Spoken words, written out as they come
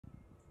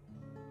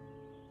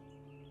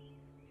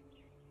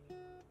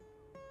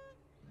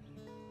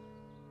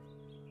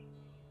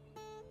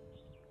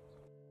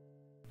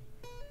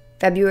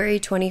February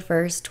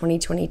 21st,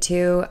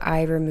 2022,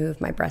 I removed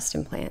my breast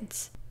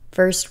implants.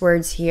 First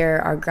words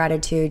here are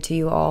gratitude to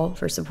you all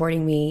for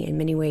supporting me in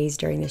many ways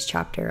during this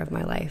chapter of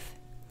my life.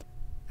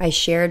 I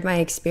shared my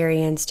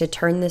experience to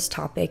turn this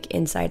topic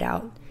inside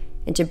out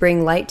and to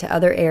bring light to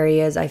other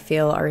areas I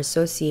feel are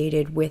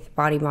associated with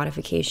body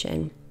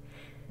modification.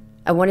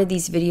 I wanted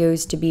these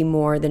videos to be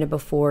more than a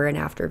before and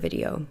after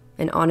video,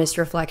 an honest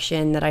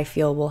reflection that I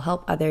feel will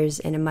help others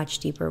in a much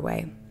deeper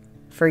way.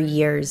 For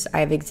years, I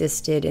have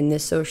existed in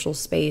this social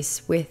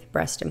space with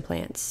breast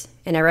implants,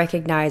 and I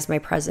recognize my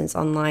presence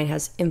online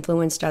has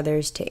influenced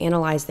others to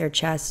analyze their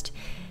chest,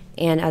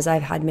 and as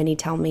I've had many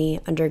tell me,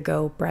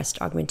 undergo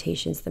breast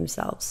augmentations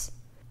themselves.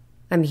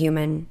 I'm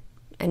human,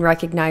 and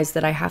recognize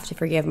that I have to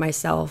forgive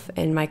myself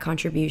and my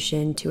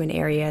contribution to an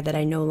area that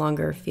I no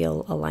longer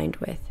feel aligned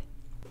with.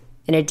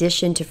 In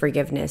addition to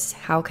forgiveness,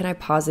 how can I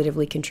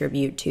positively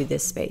contribute to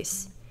this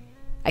space?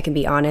 I can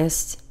be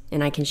honest,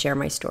 and I can share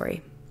my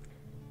story.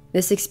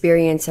 This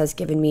experience has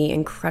given me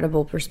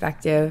incredible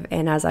perspective,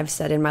 and as I've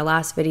said in my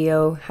last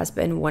video, has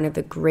been one of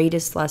the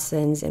greatest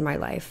lessons in my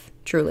life,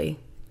 truly.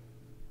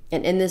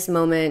 And in this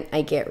moment,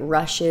 I get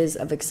rushes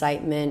of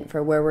excitement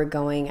for where we're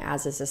going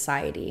as a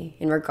society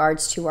in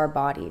regards to our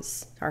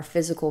bodies, our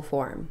physical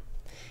form.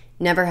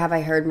 Never have I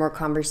heard more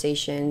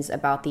conversations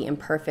about the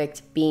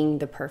imperfect being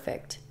the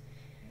perfect,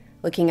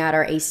 looking at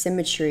our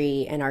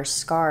asymmetry and our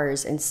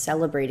scars and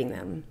celebrating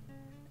them,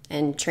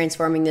 and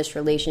transforming this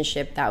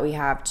relationship that we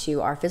have to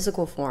our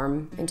physical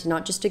form into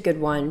not just a good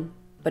one,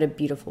 but a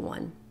beautiful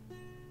one.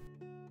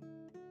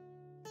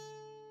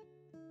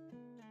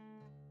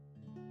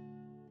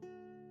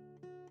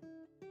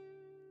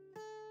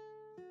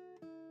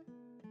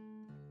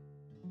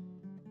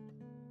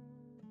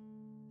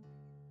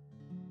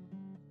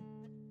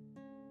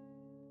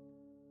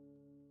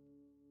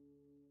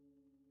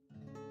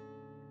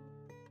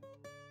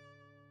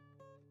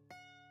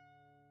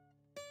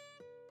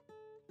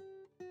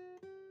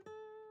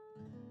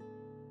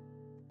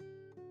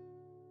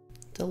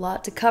 It's a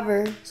lot to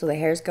cover, so the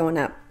hair's going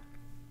up.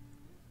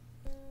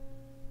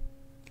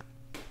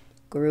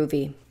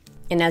 Groovy.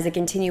 And as a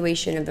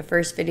continuation of the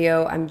first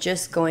video, I'm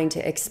just going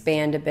to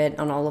expand a bit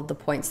on all of the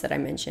points that I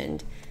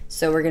mentioned.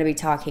 So we're going to be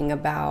talking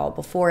about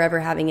before ever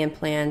having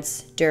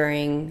implants,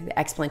 during the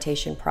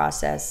explantation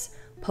process,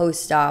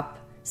 post-op,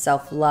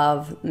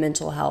 self-love,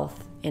 mental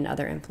health, and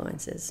other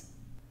influences.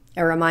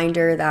 A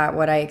reminder that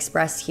what I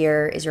express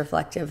here is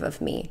reflective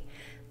of me,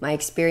 my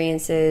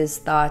experiences,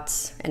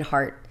 thoughts, and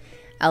heart.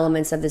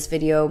 Elements of this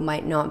video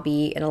might not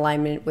be in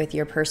alignment with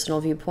your personal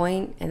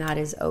viewpoint, and that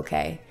is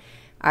okay.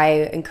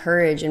 I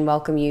encourage and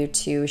welcome you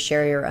to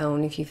share your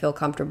own if you feel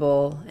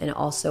comfortable, and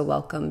also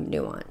welcome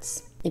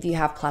nuance. If you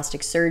have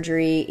plastic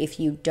surgery, if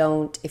you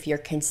don't, if you're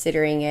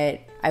considering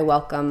it, I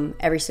welcome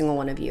every single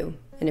one of you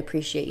and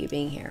appreciate you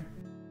being here.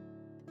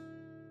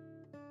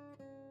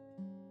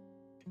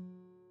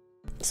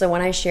 So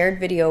when I shared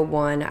video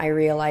 1, I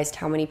realized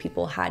how many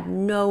people had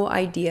no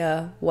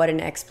idea what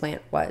an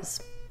explant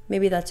was.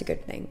 Maybe that's a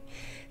good thing.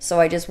 So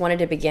I just wanted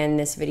to begin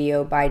this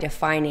video by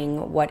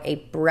defining what a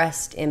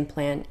breast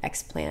implant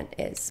explant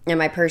is. And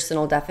my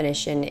personal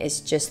definition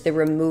is just the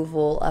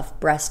removal of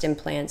breast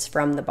implants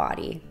from the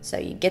body. So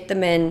you get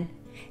them in,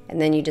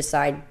 and then you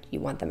decide you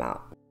want them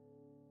out.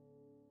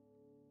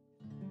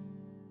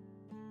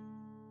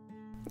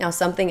 Now,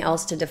 something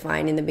else to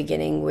define in the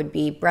beginning would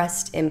be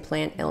breast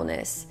implant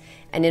illness.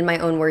 And in my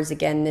own words,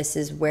 again, this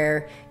is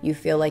where you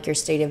feel like your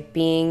state of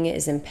being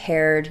is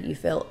impaired, you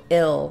feel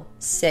ill,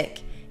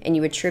 sick, and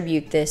you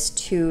attribute this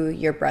to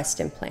your breast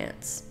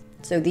implants.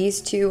 So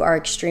these two are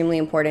extremely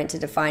important to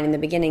define in the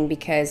beginning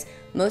because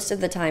most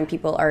of the time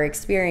people are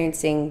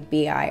experiencing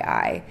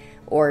BII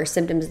or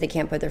symptoms they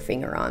can't put their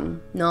finger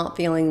on, not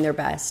feeling their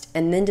best,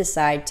 and then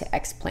decide to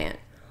explant.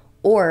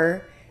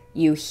 Or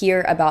you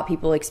hear about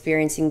people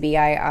experiencing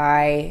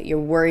BII, you're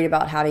worried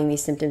about having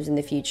these symptoms in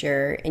the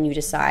future, and you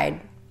decide,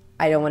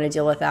 I don't want to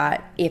deal with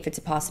that if it's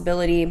a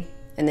possibility,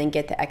 and then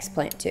get the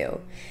explant too.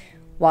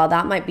 While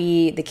that might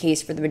be the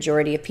case for the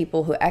majority of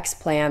people who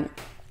explant,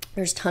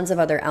 there's tons of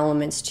other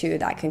elements too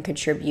that can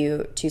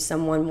contribute to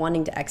someone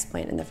wanting to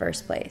explant in the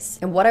first place.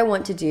 And what I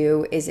want to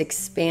do is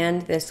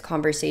expand this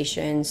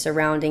conversation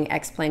surrounding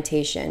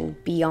explantation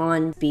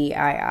beyond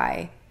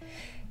BII.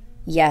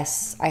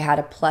 Yes, I had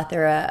a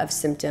plethora of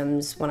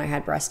symptoms when I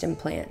had breast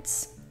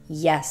implants.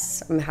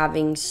 Yes, I'm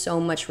having so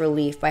much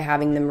relief by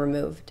having them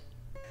removed.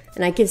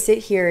 And I can sit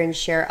here and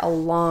share a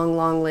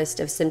long list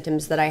of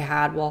symptoms that I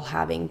had while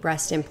having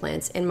breast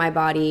implants in my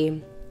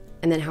body,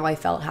 and then how I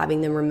felt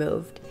having them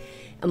removed.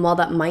 And while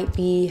that might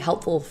be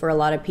helpful for a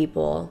lot of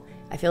people,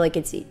 I feel like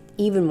it's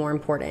even more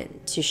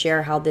important to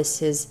share how this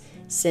has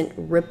sent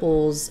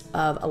ripples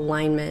of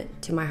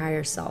alignment to my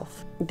higher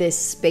self. This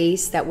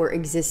space that we're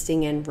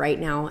existing in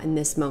right now in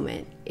this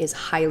moment is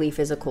highly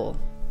physical,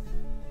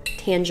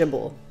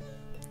 tangible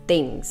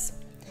things.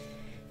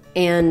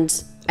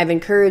 And I've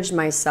encouraged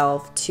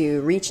myself to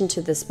reach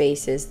into the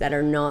spaces that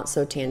are not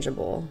so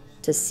tangible,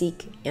 to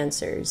seek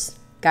answers,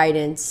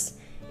 guidance,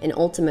 and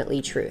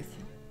ultimately truth.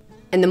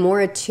 And the more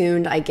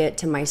attuned I get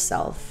to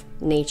myself,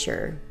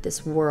 nature,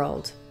 this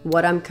world,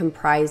 what I'm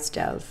comprised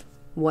of,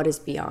 what is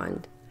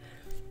beyond.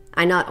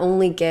 I not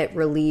only get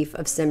relief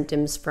of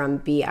symptoms from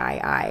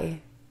BII,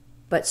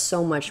 but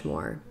so much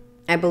more.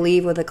 I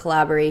believe with a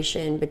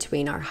collaboration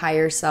between our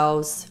higher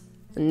selves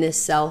and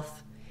this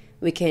self,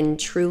 we can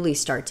truly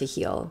start to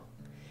heal,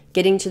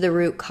 getting to the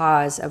root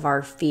cause of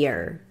our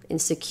fear,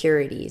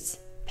 insecurities,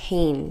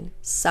 pain,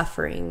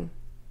 suffering,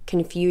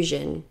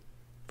 confusion,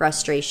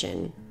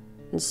 frustration,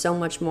 and so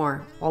much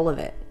more, all of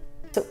it.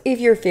 So if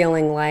you're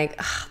feeling like,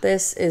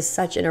 this is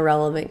such an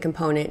irrelevant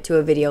component to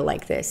a video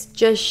like this,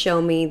 just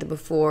show me the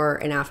before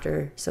and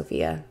after,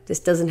 Sophia.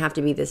 This doesn't have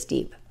to be this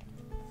deep.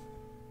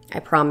 I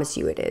promise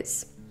you it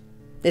is.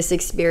 This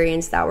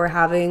experience that we're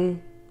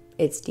having,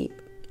 it's deep.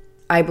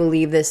 I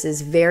believe this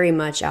is very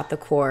much at the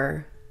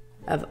core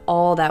of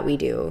all that we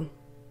do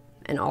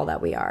and all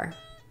that we are,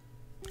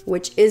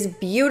 which is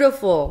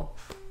beautiful.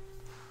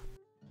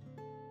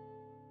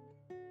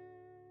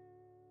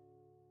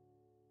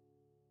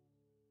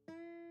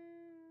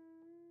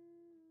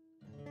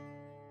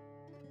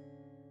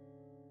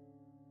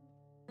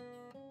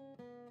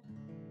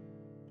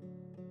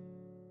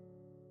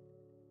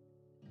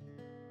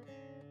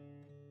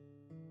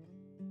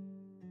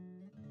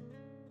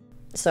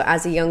 So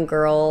as a young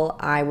girl,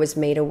 I was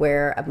made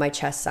aware of my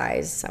chest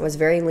size. I was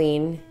very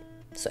lean.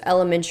 So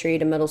elementary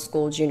to middle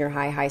school, junior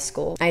high, high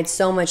school, I had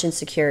so much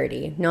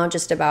insecurity, not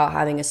just about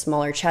having a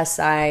smaller chest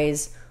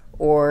size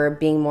or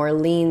being more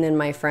lean than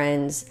my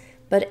friends,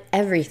 but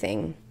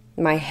everything.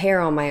 My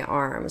hair on my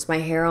arms, my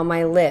hair on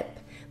my lip,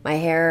 my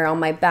hair on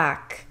my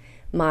back,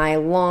 my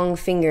long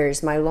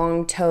fingers, my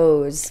long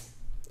toes,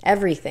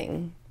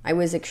 everything. I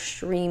was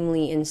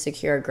extremely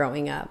insecure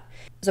growing up.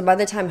 So by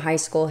the time high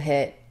school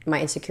hit, my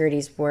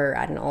insecurities were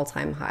at an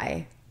all-time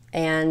high.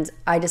 And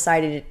I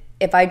decided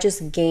if I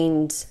just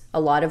gained a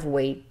lot of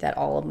weight, that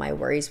all of my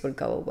worries would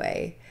go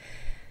away.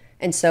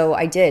 And so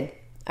I did.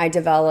 I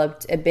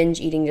developed a binge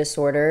eating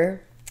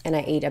disorder and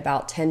I ate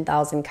about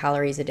 10,000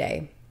 calories a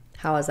day.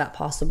 How is that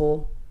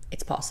possible?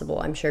 It's possible.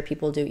 I'm sure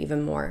people do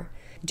even more.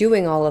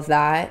 Doing all of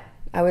that,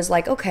 I was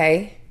like,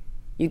 okay,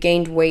 you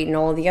gained weight in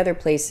all of the other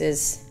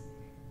places.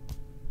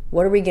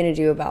 What are we going to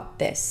do about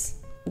this?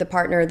 The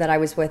partner that I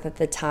was with at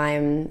the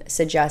time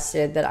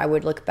suggested that I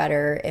would look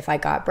better if I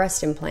got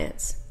breast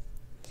implants.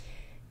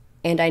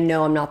 And I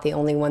know I'm not the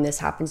only one. This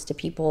happens to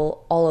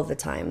people all of the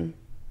time.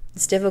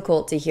 It's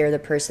difficult to hear the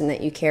person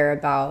that you care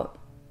about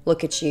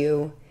look at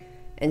you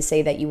and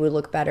say that you would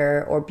look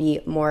better or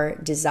be more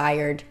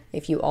desired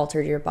if you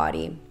altered your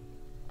body.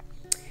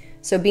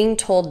 So being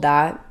told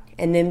that,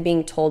 and then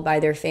being told by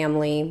their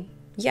family,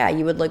 yeah,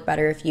 you would look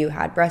better if you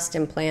had breast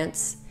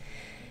implants,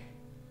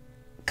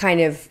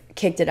 kind of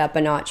kicked it up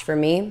a notch for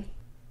me.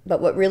 But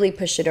what really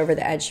pushed it over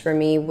the edge for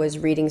me was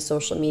reading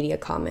social media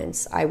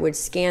comments. I would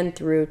scan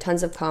through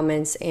tons of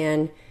comments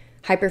and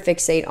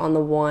hyperfixate on the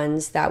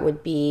ones that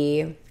would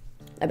be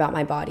about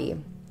my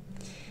body.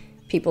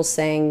 People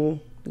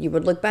saying you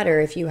would look better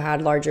if you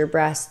had larger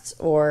breasts,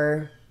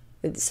 or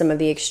some of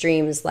the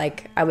extremes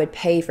like I would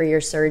pay for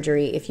your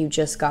surgery if you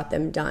just got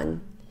them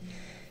done.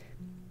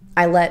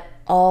 I let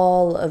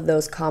all of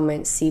those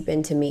comments seep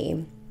into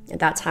me. At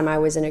that time, I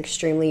was an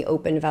extremely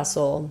open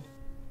vessel.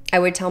 I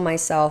would tell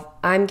myself,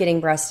 I'm getting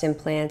breast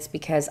implants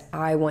because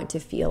I want to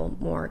feel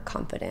more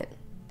confident,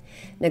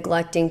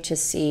 neglecting to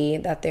see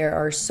that there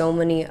are so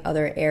many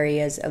other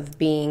areas of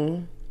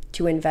being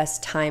to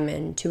invest time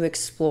in, to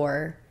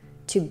explore,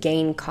 to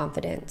gain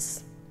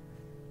confidence,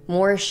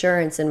 more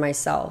assurance in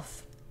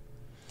myself.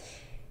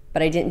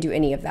 But I didn't do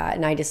any of that,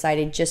 and I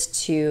decided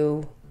just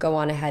to go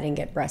on ahead and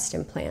get breast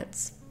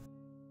implants.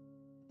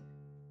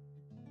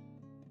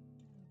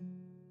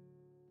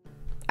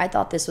 I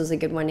thought this was a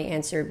good one to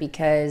answer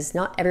because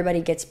not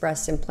everybody gets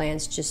breast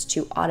implants just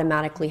to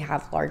automatically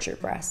have larger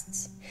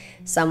breasts.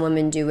 Some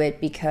women do it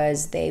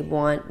because they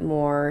want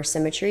more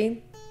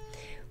symmetry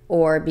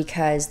or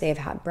because they've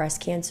had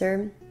breast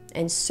cancer,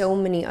 and so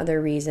many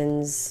other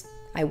reasons.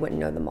 I wouldn't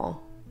know them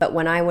all. But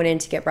when I went in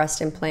to get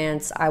breast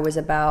implants, I was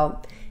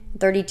about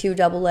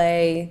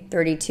 32AA,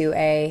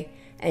 32A,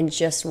 and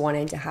just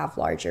wanted to have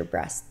larger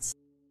breasts.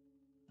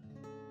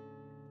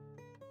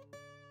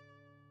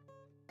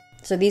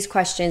 So these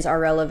questions are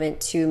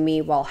relevant to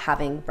me while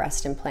having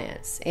breast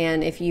implants.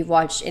 And if you've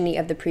watched any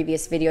of the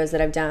previous videos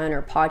that I've done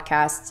or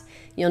podcasts,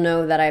 you'll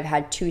know that I've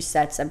had 2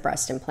 sets of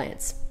breast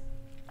implants.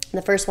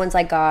 The first ones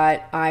I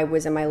got, I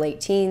was in my late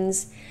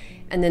teens.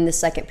 And then the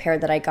second pair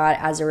that I got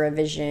as a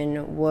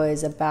revision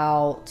was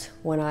about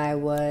when I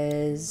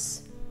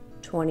was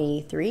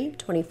 23,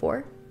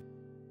 24.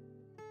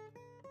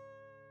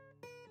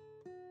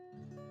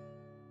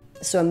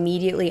 So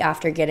immediately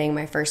after getting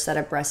my first set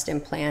of breast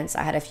implants,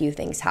 I had a few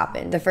things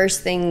happen. The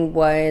first thing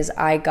was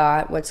I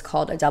got what's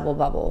called a double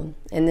bubble.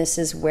 And this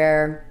is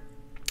where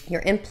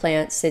your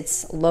implant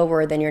sits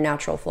lower than your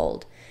natural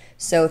fold.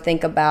 So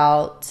think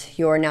about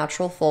your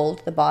natural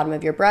fold, the bottom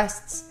of your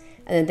breasts,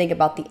 and then think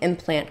about the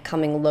implant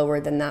coming lower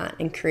than that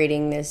and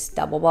creating this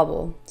double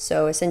bubble.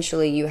 So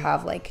essentially you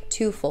have like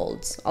 2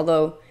 folds,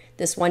 although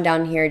This one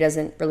down here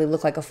doesn't really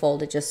look like a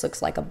fold, it just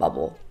looks like a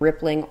bubble,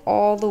 rippling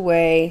all the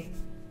way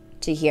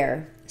to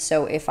here.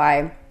 So if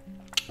I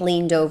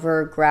leaned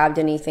over, grabbed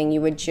anything,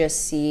 you would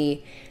just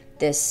see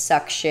this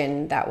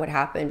suction that would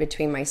happen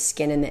between my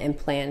skin and the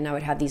implant, and I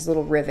would have these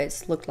little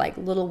rivets, looked like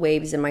little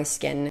waves in my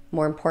skin.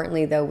 More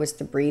importantly though was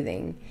the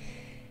breathing.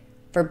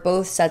 For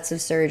both sets of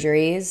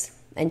surgeries,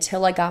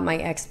 until I got my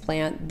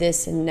explant,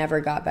 this never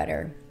got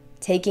better.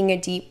 Taking a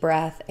deep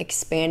breath,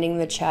 expanding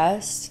the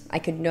chest, I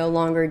could no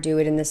longer do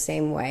it in the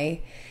same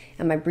way,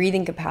 and my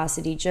breathing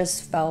capacity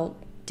just felt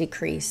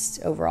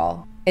decreased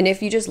overall. And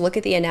if you just look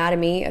at the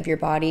anatomy of your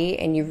body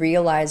and you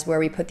realize where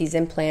we put these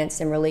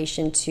implants in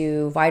relation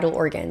to vital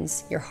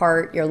organs, your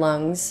heart, your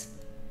lungs,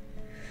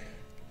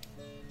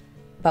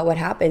 but what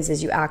happens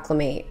is you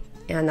acclimate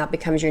and that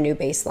becomes your new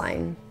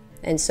baseline.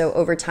 And so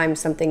over time,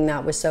 something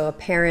that was so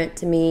apparent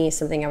to me,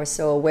 something I was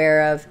so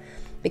aware of,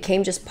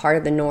 became just part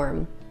of the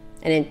norm.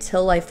 And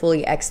until I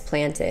fully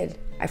explanted,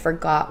 I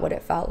forgot what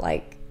it felt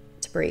like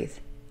to breathe.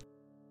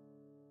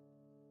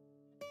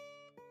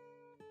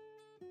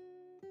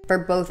 For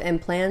both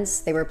implants,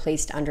 they were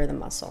placed under the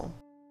muscle.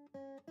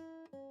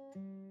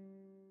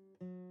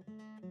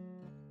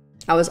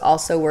 I was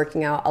also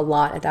working out a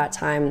lot at that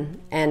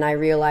time, and I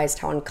realized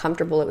how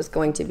uncomfortable it was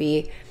going to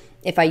be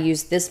if I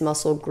used this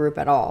muscle group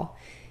at all.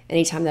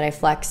 Anytime that I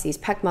flex these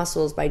pec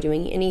muscles by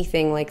doing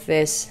anything like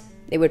this,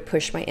 it would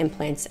push my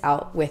implants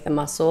out with the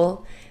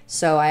muscle.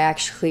 So I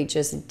actually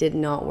just did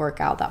not work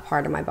out that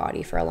part of my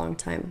body for a long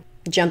time.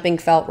 Jumping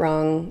felt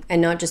wrong,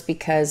 and not just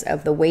because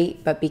of the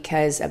weight, but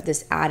because of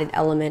this added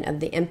element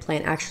of the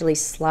implant actually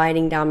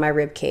sliding down my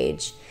rib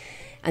cage.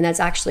 And that's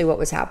actually what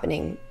was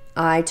happening.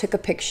 I took a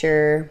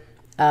picture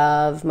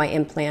of my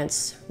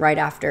implants right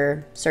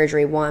after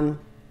surgery 1,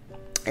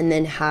 and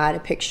then had a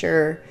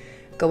picture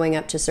going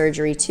up to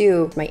surgery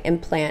 2. My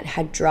implant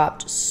had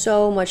dropped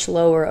so much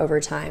lower over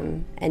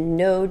time, and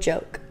no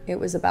joke, it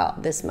was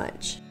about this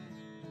much.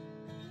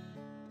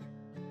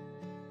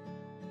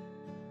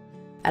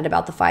 At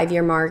about the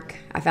 5-year mark,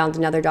 I found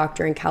another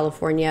doctor in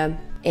California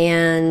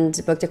and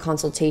booked a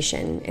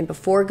consultation. And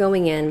before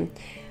going in,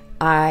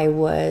 I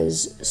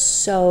was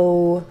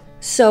so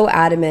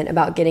adamant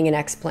about getting an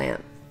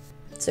explant.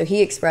 So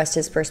he expressed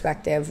his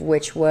perspective,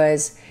 which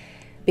was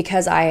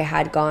because I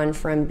had gone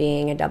from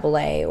being a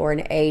AA or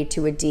an A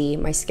to a D,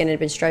 my skin had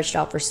been stretched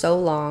out for so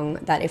long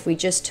that if we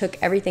just took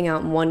everything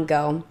out in one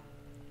go,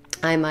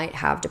 I might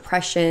have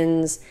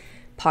depressions,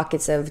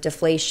 pockets of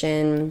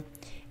deflation,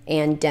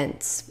 and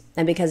dents.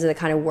 And because of the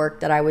kind of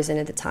work that I was in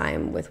at the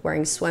time with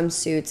wearing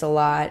swimsuits a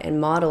lot and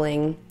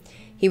modeling,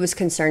 he was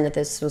concerned that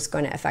this was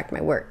going to affect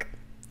my work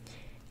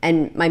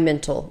and my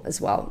mental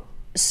as well.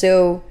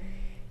 So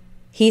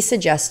he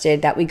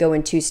suggested that we go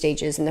in 2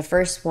 stages. And the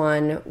first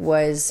one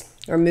was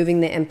removing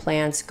the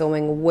implants,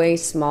 going way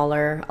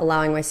smaller,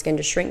 allowing my skin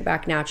to shrink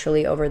back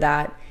naturally over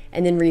that,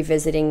 and then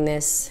revisiting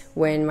this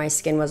when my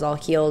skin was all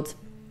healed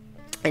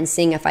and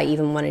seeing if I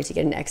even wanted to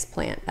get an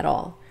explant at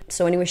all.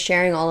 So when he was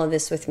sharing all of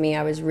this with me,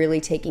 I was really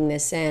taking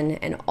this in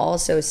and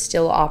also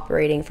still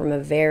operating from a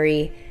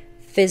very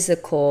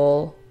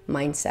physical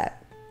mindset.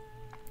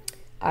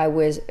 I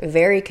was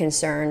very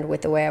concerned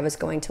with the way I was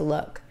going to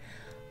look.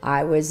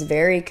 I was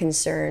very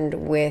concerned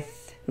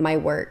with my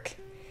work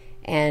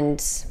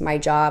and my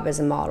job as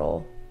a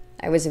model.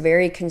 I was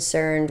very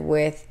concerned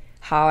with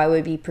how I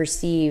would be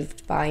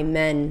perceived by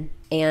men,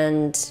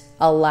 and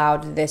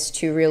allowed this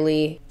to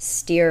really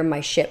steer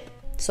my ship.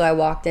 So I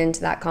walked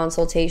into that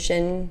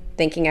consultation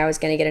thinking I was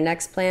going to get an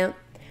explant,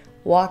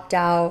 walked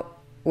out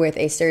with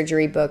a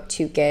surgery book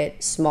to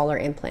get smaller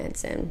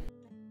implants in.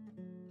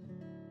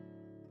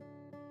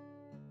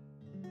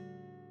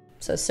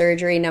 So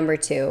surgery number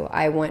 2,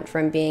 I went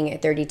from being a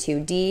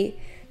 32D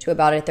to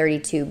about a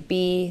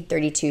 32B,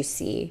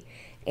 32C.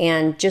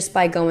 And just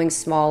by going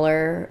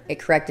smaller, it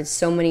corrected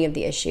so many of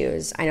the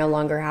issues. I no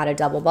longer had a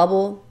double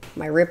bubble,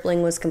 my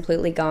rippling was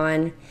completely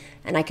gone,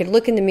 and I could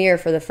look in the mirror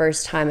for the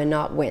first time and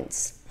not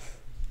wince.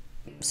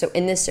 So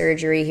in this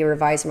surgery, he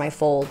revised my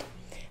fold.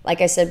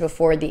 Like I said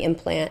before, the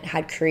implant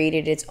had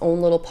created its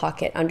own little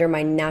pocket under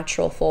my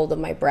natural fold of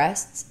my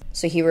breasts.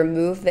 So he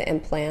removed the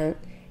implant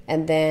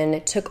and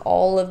then took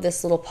all of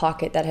this little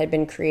pocket that had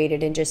been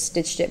created and just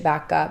stitched it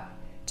back up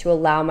to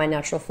allow my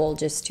natural fold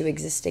just to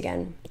exist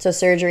again. So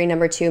surgery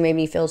number 2 made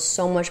me feel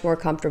so much more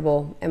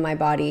comfortable in my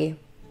body.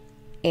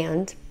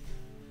 And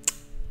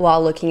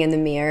while looking in the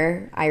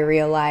mirror, I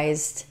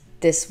realized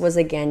this was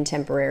again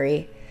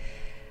temporary.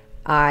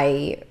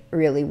 I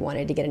really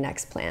wanted to get an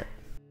explant.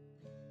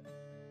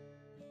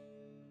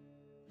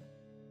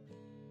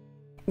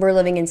 We're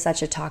living in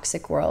such a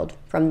toxic world,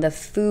 from the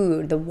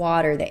food, the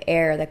water, the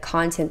air, the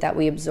content that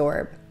we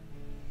absorb.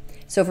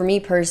 So for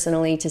me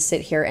personally, to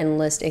sit here and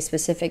list a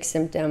specific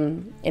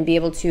symptom and be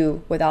able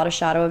to, without a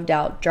shadow of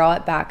doubt, draw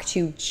it back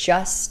to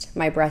just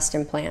my breast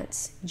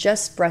implants,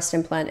 just breast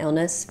implant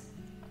illness,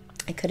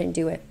 I couldn't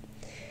do it.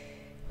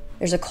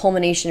 There's a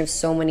culmination of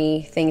so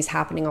many things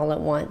happening all at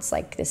once.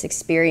 Like, this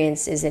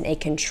experience isn't a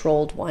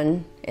controlled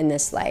one in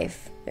this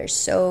life. There's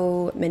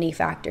so many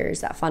factors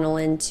that funnel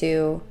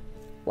into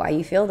why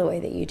you feel the way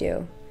that you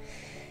do.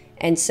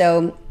 And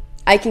so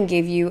I can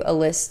give you a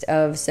list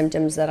of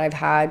symptoms that I've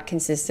had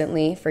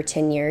consistently for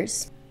 10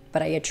 years,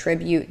 but I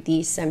attribute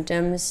these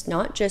symptoms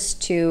not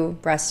just to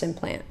breast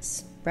implant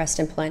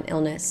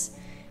illness,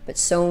 but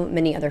so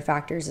many other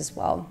factors as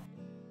well.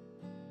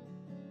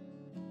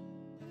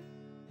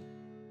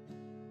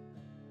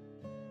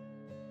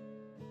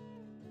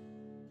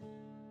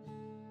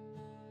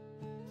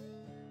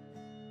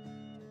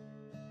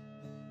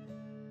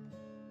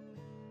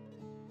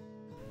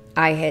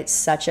 I hit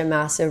such a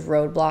massive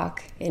roadblock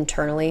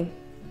internally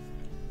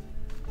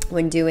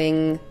when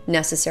doing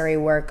necessary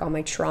work on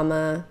my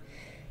trauma,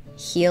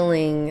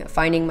 healing,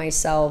 finding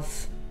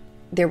myself.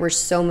 There were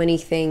so many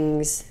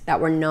things that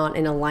were not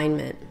in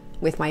alignment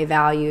with my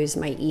values,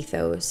 my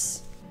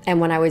ethos. And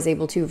when I was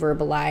able to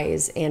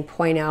verbalize and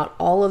point out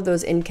all of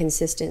those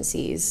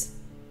inconsistencies,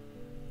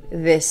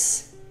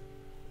 this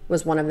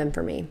was one of them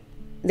for me.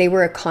 They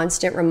were a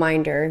constant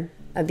reminder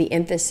of the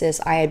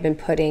emphasis I had been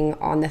putting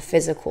on the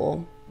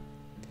physical.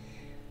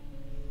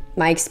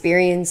 My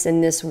experience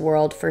in this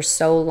world for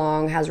so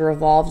long has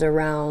revolved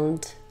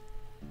around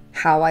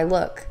how I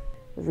look,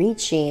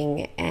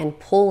 reaching and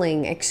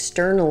pulling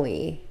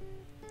externally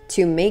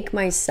to make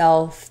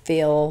myself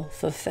feel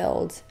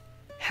fulfilled,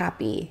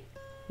 happy,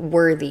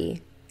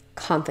 worthy,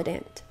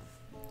 confident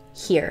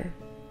here.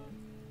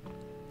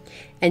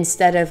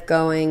 Instead of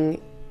going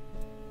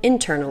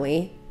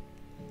internally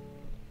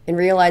and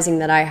realizing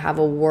that I have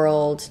a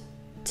world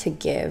to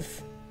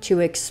give,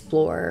 to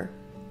explore,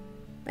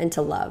 and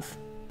to love.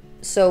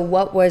 So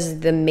what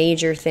was the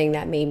major thing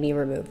that made me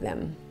remove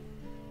them?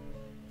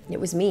 It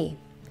was me.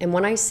 And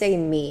when I say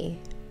me,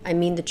 I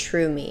mean the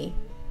true me.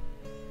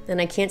 And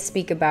I can't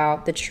speak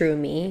about the true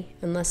me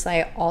unless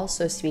I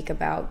also speak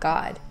about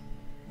God.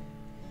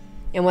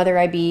 And whether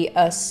I be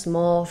a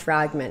small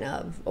fragment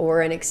of,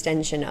 or an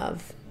extension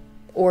of,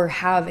 or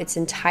have its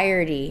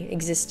entirety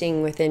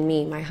existing within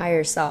me, my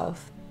higher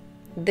self,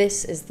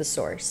 this is the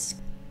source.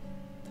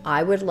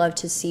 I would love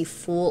to see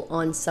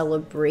full-on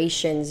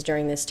celebrations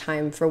during this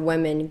time for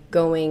women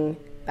going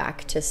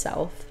back to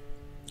self.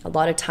 A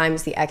lot of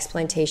times the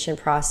explantation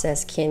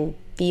process can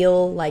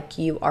feel like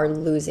you are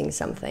losing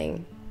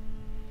something.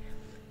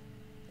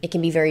 It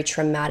can be very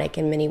traumatic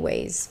in many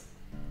ways.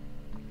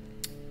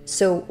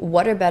 So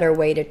what a better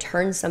way to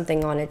turn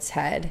something on its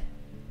head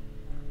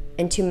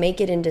and to make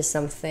it into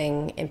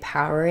something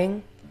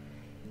empowering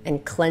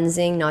and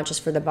cleansing, not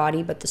just for the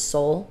body, but the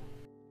soul.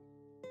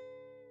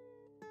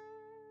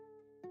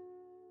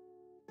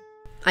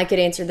 I could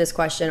answer this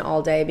question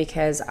all day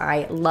because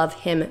I love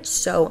him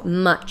so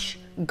much.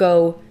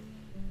 Go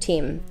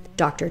team,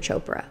 Dr.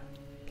 Chopra.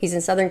 He's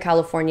in Southern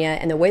California,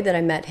 and the way that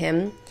I met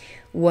him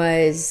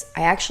was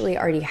I actually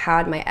already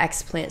had my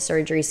explant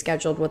surgery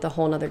scheduled with a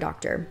whole nother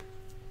doctor.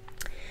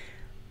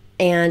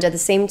 And at the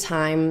same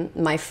time,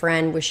 my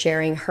friend was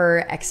sharing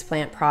her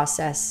explant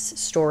process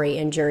story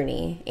and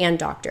journey and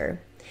doctor.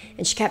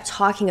 And she kept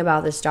talking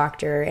about this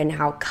doctor and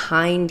how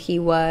kind he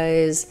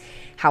was,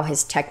 how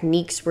his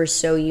techniques were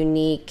so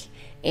unique,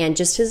 and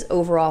just his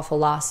overall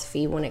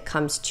philosophy when it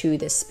comes to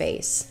this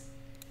space.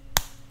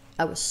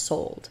 I was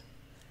sold.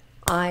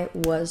 I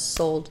was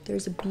sold.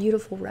 There's a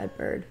beautiful red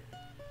bird.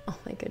 Oh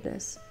my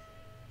goodness.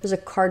 There's a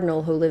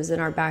cardinal who lives in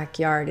our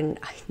backyard, and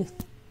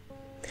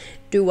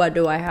do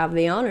I have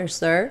the honor,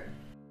 sir?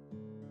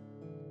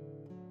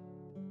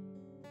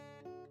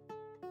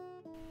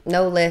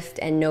 No lift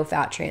and no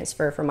fat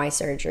transfer for my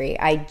surgery.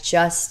 I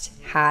just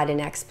had an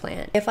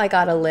explant. If I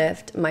got a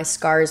lift, my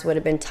scars would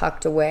have been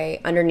tucked away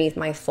underneath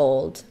my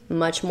fold,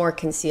 much more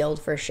concealed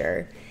for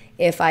sure.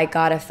 If I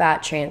got a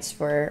fat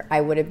transfer,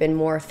 I would have been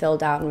more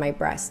filled out in my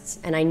breasts,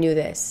 and I knew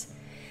this.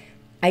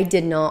 I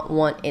did not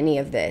want any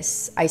of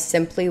this. I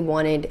simply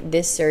wanted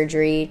this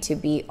surgery to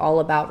be all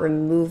about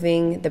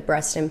removing the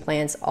breast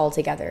implants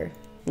altogether.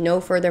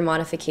 No further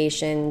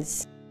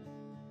modifications.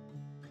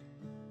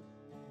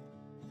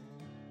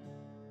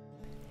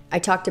 I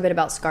talked a bit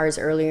about scars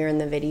earlier in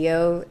the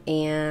video,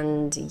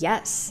 and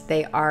yes,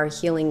 they are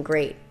healing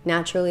great,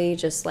 naturally,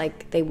 just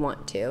like they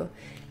want to.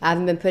 I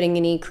haven't been putting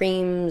any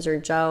creams or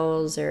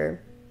gels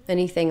or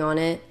anything on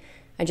it.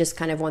 I just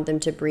kind of want them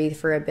to breathe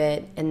for a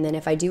bit, and then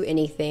if I do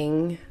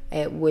anything,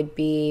 it would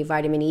be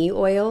vitamin E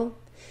oil,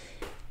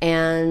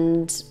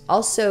 and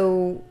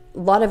also a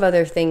lot of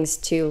other things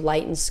to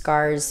lighten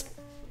scars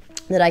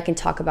that I can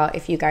talk about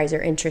if you guys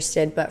are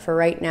interested, but for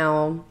right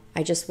now,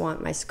 I just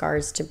want my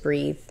scars to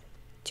breathe,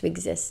 to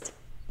exist.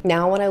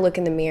 Now when I look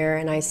in the mirror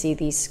and I see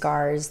these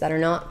scars that are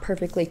not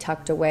perfectly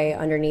tucked away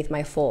underneath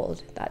my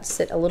fold, that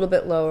sit a little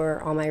bit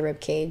lower on my rib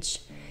cage,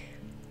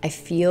 I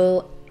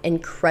feel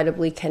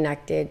incredibly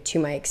connected to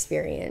my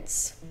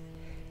experience.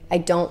 I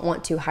don't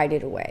want to hide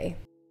it away.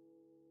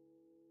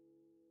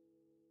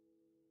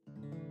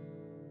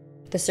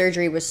 The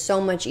surgery was so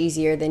much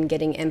easier than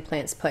getting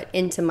implants put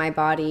into my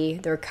body.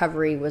 The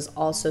recovery was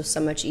also so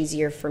much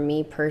easier for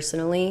me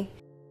personally.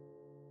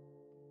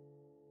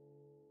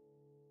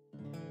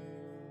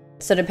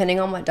 So depending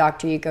on what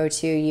doctor you go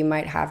to, you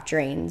might have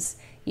drains.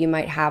 You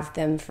might have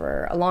them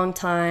for a long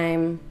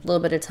time, a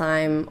little bit of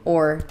time,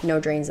 or no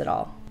drains at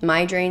all.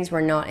 My drains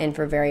were not in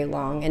for very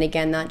long. And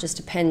again, that just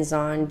depends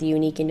on the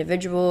unique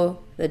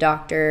individual, the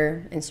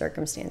doctor, and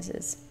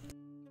circumstances.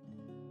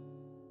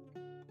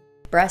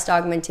 Breast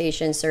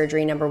augmentation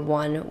surgery number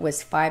 1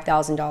 was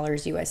 $5,000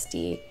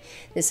 USD.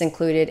 This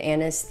included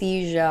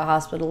anesthesia,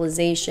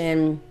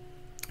 hospitalization,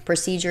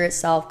 procedure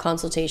itself,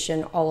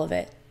 consultation, all of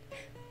it.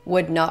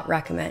 Would not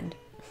recommend.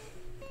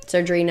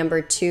 Surgery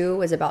number 2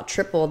 was about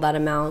triple that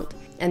amount,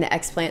 and the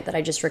explant that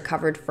I just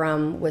recovered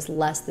from was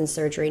less than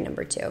surgery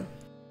number 2.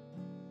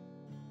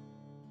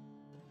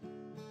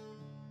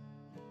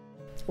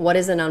 What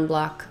is an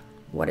unblock?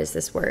 What is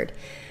this word?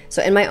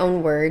 So in my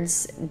own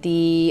words,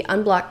 the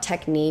unblock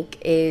technique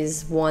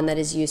is one that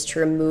is used to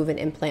remove an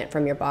implant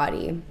from your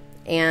body.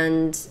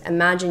 And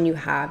imagine you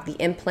have the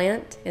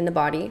implant in the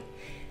body.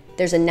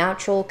 There's a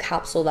natural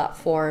capsule that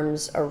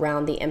forms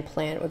around the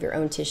implant with your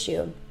own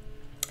tissue.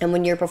 And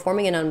when you're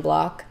performing an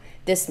unblock,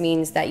 this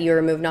means that you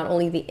remove not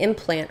only the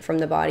implant from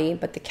the body,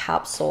 but the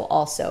capsule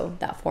also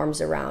that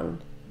forms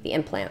around the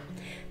implant.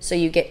 So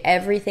you get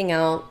everything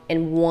out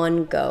in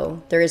one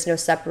go. There is no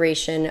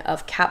separation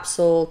of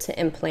capsule to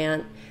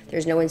implant.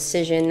 There's no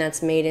incision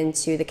that's made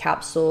into the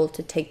capsule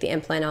to take the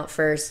implant out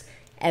first.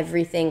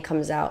 Everything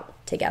comes out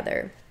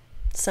together.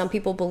 Some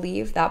people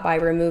believe that by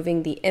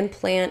removing the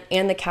implant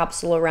and the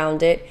capsule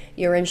around it,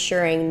 you're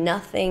ensuring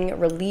nothing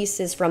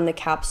releases from the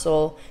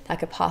capsule that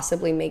could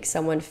possibly make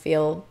someone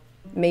feel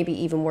maybe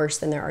even worse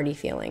than they're already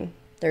feeling.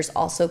 There's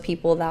also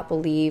people that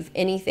believe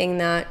anything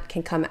that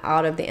can come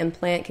out of the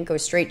implant can go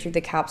straight through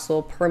the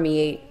capsule,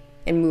 permeate,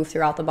 and move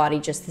throughout the body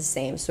just the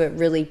same, so it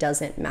really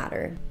doesn't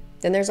matter.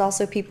 Then there's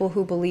also people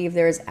who believe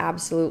there is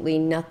absolutely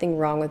nothing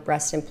wrong with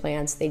breast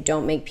implants. They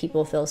don't make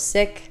people feel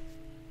sick.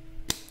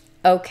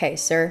 Okay,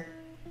 sir.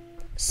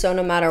 So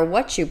no matter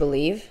what you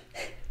believe,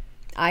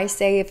 I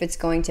say if it's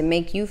going to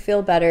make you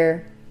feel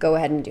better, go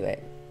ahead and do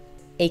it.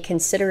 A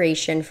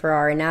consideration for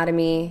our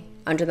anatomy,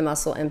 under the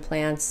muscle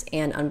implants,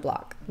 and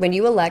unblock. When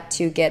you elect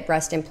to get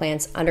breast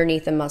implants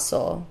underneath the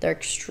muscle, they're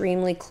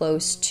extremely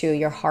close to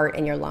your heart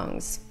and your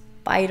lungs,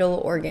 vital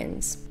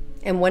organs.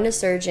 And when a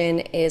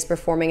surgeon is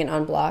performing an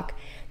unblock,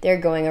 they're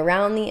going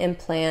around the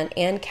implant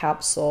and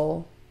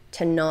capsule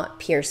to not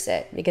pierce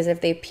it, because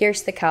if they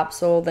pierce the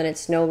capsule, then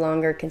it's no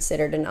longer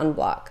considered an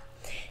unblock.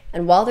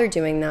 And while they're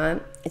doing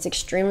that, it's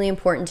extremely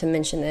important to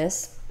mention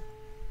this.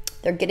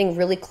 They're getting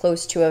really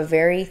close to a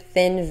very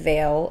thin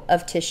veil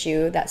of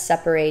tissue that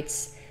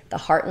separates the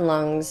heart and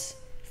lungs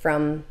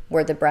from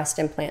where the breast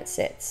implant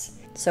sits.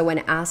 So when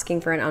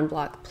asking for an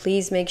unblock,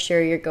 please make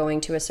sure you're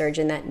going to a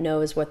surgeon that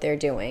knows what they're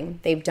doing.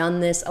 They've done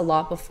this a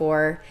lot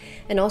before.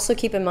 And also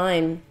keep in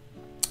mind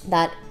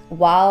that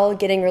while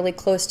getting really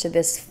close to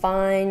this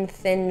fine,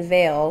 thin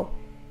veil,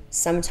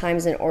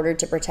 sometimes in order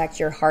to protect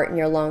your heart and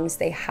your lungs,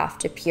 they have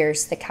to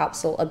pierce the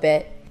capsule a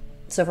bit.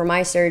 So for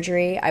my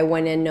surgery, I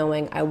went in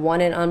knowing I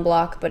want an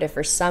unblock, but if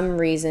for some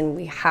reason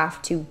we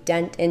have to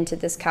dent into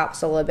this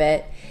capsule a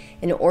bit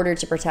in order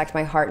to protect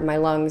my heart and my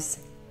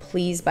lungs,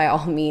 please by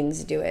all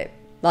means do it.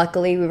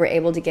 Luckily, we were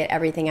able to get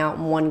everything out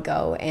in one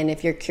go. And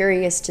if you're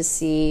curious to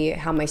see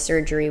how my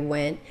surgery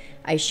went,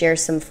 I share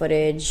some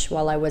footage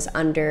while I was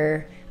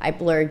under. I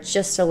blurred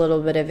just a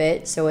little bit of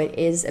it, so it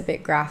is a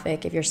bit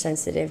graphic if you're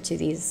sensitive to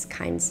these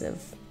kinds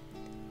of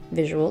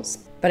visuals.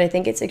 But I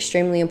think it's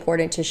extremely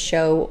important to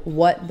show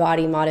what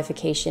body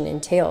modification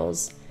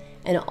entails,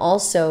 and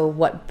also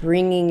what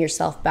bringing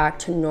yourself back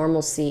to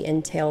normalcy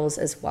entails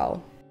as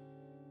well.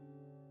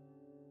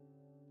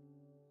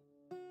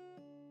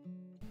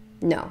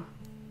 No.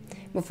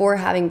 Before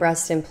having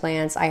breast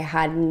implants, I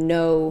had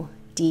no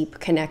deep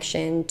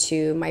connection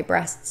to my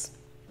breasts.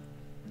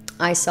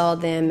 I saw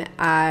them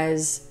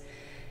as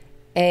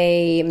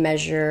a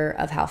measure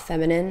of how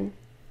feminine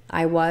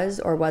I was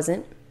or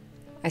wasn't.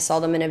 I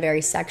saw them in a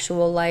very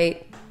sexual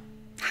light.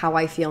 How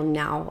I feel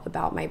now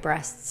about my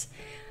breasts,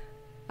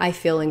 I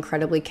feel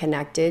incredibly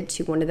connected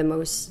to one of the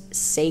most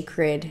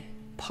sacred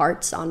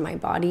parts on my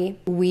body.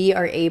 We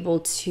are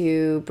able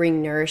to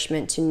bring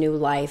nourishment to new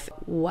life.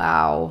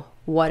 Wow,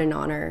 what an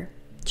honor.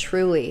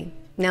 Truly.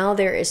 Now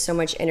there is so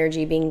much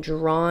energy being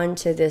drawn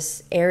to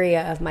this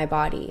area of my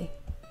body.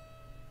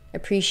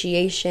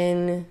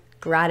 Appreciation,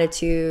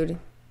 gratitude,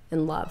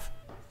 and love.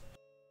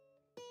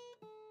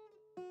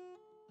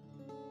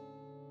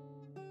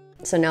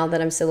 So now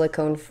that I'm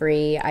silicone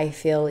free, I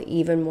feel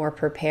even more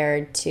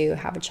prepared to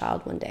have a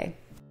child one day.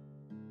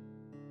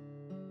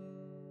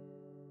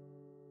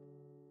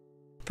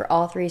 For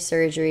all 3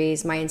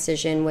 surgeries, my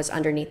incision was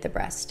underneath the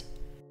breast.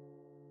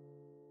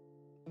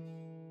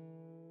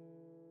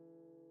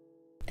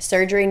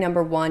 Surgery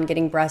number 1,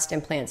 getting breast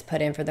implants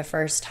put in for the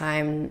first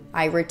time,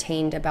 I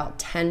retained about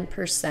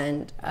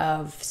 10%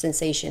 of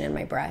sensation in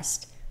my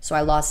breast. So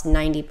I lost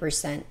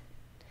 90%.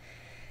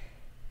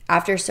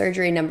 After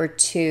surgery number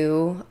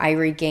 2, I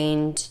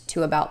regained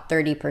to about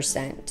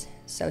 30%.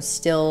 So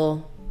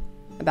still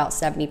about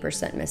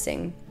 70%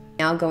 missing.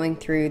 Now going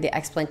through the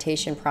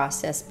explantation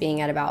process, being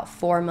at about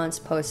 4 months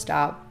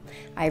post-op,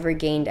 I've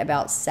regained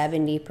about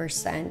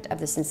 70% of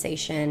the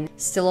sensation.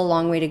 Still a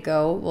long way to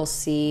go. We'll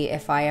see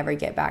if I ever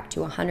get back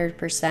to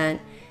 100%,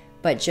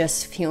 but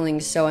just feeling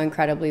so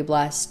incredibly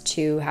blessed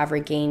to have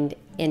regained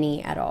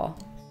any at all.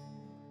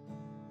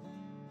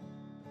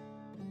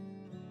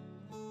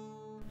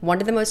 One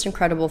of the most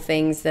incredible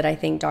things that I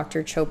think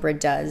Dr. Chopra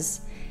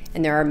does,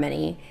 and there are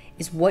many,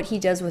 is what he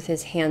does with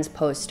his hands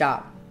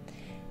post-op.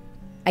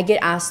 I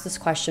get asked this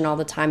question all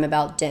the time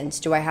about dents.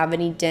 Do I have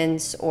any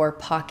dents or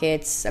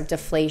pockets of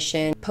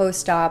deflation?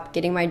 Post-op,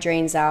 getting my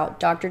drains out,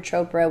 Dr.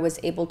 Chopra was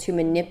able to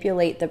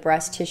manipulate the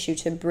breast tissue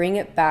to bring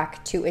it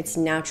back to its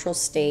natural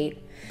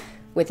state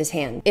with his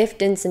hand. If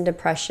dents and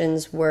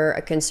depressions were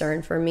a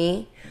concern for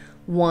me,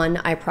 one,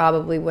 I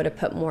probably would have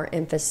put more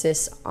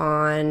emphasis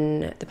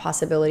on the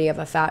possibility of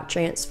a fat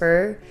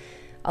transfer.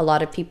 A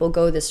lot of people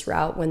go this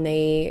route when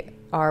they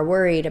are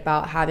worried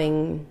about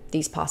having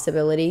these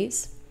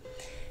possibilities.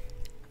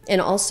 And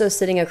also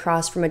sitting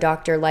across from a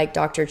doctor like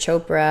Dr.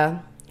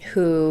 Chopra,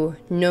 who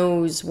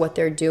knows what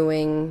they're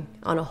doing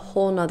on a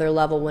whole nother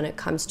level when it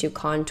comes to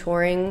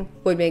contouring,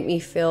 would make me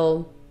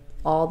feel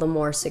all the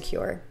more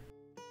secure.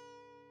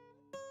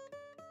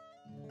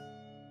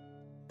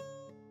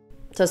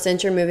 So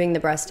since removing the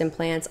breast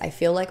implants, I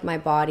feel like my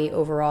body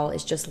overall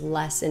is just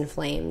less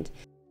inflamed.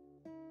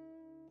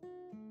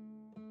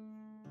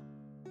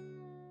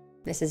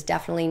 This is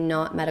definitely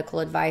not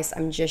medical advice.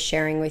 I'm just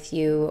sharing with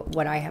you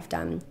what I have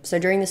done. So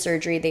during the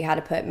surgery, they had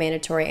to put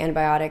mandatory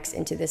antibiotics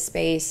into this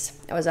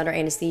space. I was under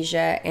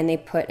anesthesia and they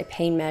put a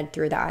pain med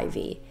through the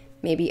IV.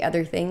 Maybe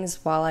other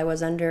things while I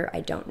was under,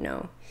 I don't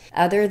know.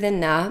 Other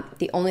than that,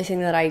 the only thing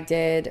that I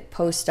did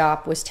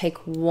post-op was take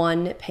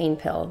one pain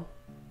pill.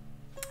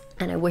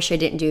 And I wish I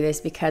didn't do this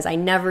because I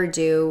never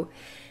do.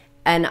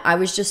 And I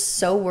was just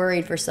so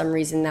worried for some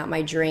reason that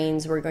my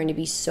drains were going to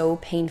be so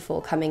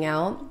painful coming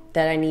out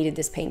that I needed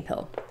this pain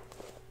pill.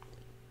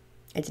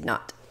 I did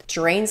not.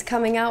 Drains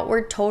coming out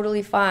were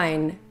totally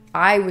fine.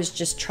 I was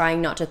just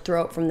trying not to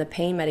throw up from the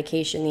pain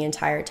medication the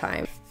entire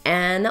time.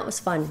 And that was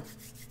fun.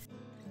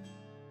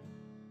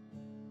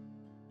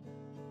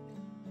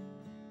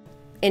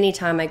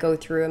 Anytime I go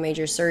through a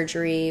major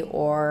surgery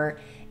or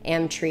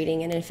am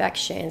treating an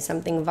infection,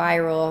 something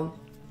viral,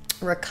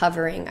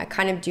 recovering, I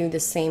kind of do the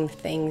same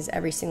things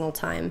every single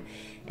time.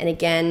 And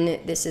again,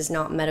 this is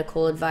not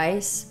medical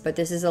advice, but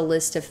this is a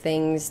list of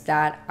things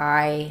that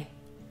I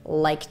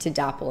like to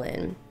dabble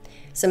in.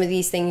 Some of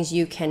these things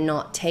you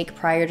cannot take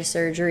prior to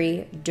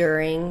surgery,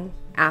 during,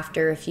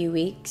 after a few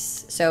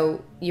weeks.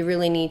 So you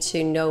really need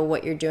to know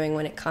what you're doing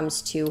when it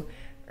comes to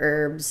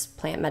herbs,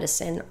 plant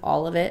medicine,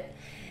 all of it.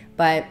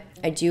 But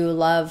I do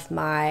love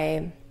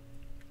my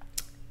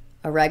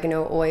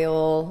oregano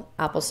oil,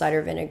 apple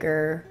cider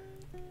vinegar,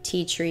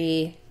 tea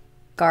tree,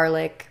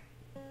 garlic,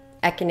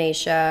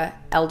 echinacea,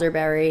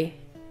 elderberry,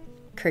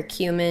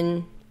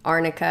 curcumin,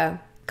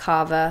 arnica,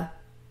 kava,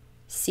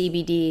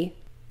 CBD,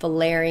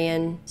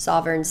 valerian,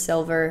 sovereign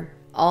silver,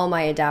 all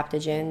my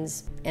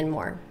adaptogens, and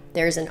more.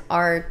 There's an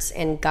art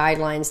and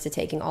guidelines to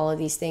taking all of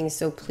these things,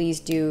 so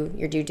please do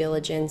your due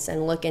diligence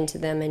and look into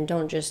them and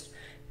don't just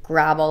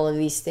grab all of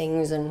these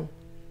things and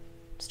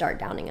start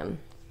downing them.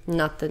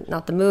 Not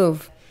the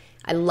move.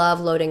 I love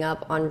loading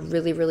up on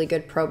really, really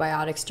good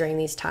probiotics during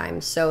these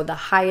times. So the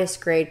highest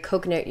grade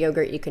coconut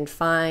yogurt you can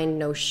find,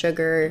 no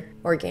sugar,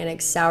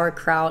 organic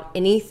sauerkraut,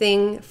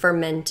 anything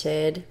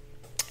fermented,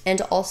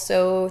 and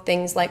also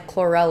things like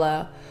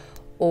chlorella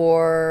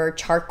or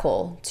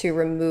charcoal to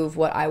remove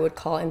what I would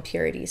call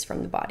impurities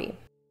from the body.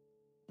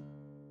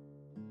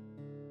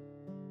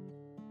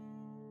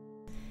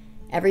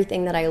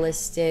 Everything that I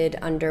listed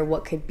under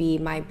what could be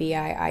my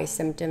BII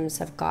symptoms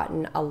have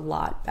gotten a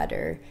lot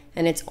better.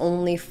 And it's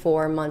only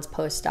 4 months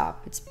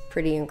post-op. It's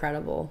pretty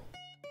incredible.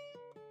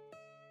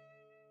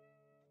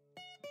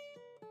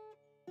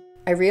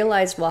 I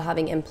realized while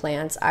having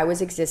implants, I was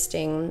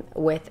existing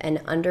with an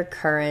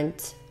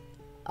undercurrent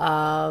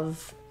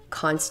of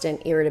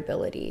constant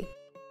irritability.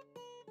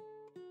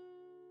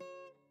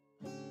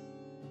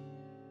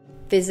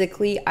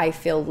 Physically, I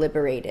feel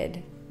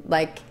liberated.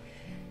 Like,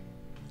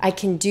 I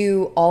can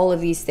do all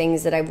of these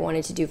things that I've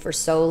wanted to do for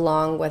so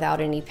long without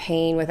any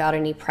pain, without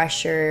any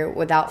pressure,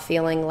 without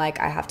feeling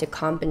like I have to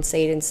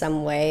compensate in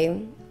some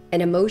way.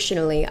 And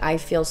emotionally, I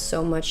feel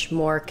so much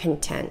more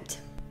content.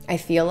 I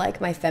feel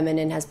like my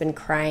feminine has been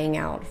crying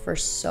out for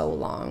so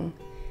long,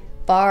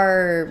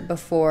 far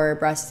before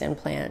breast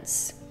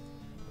implants,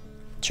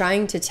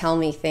 trying to tell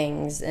me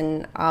things,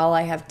 and all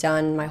I have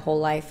done my whole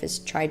life is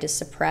try to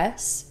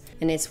suppress.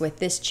 And it's with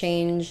this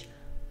change,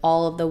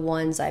 all of the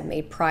ones I've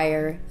made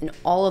prior and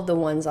all of the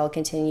ones I'll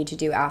continue to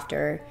do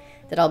after,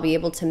 that I'll be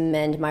able to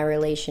mend my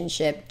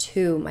relationship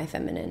to my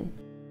feminine.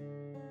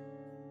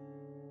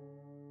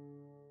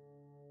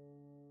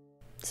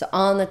 So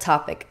on the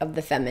topic of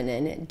the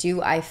feminine,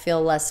 do I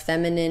feel less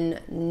feminine?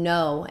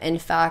 No. In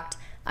fact,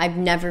 I've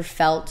never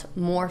felt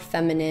more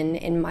feminine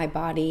in my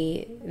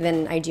body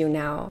than I do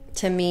now.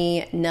 To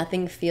me,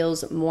 nothing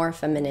feels more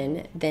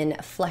feminine than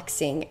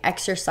flexing,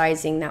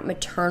 exercising that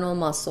maternal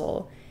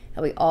muscle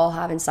that we all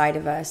have inside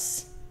of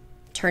us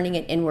turning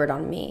it inward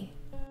on me.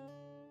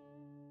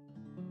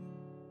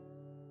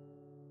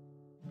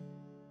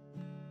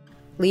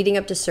 Leading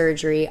up to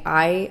surgery,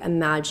 I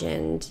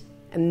imagined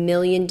a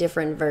million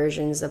different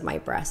versions of my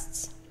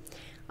breasts.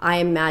 I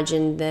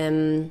imagined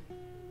them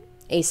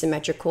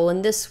asymmetrical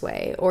in this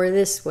way or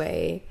this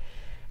way.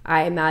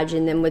 I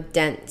imagined them with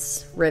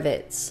dents,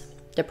 rivets,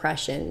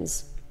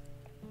 depressions,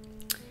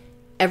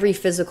 every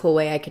physical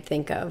way I could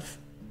think of.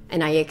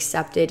 And I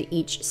accepted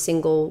each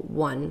single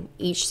one,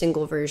 each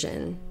single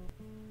version.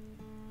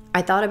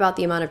 I thought about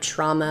the amount of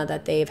trauma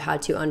that they've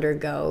had to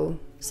undergo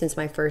since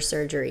my first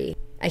surgery.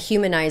 I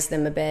humanized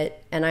them a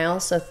bit, and I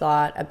also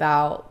thought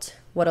about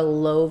what a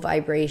low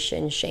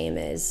vibration shame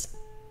is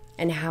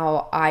and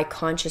how I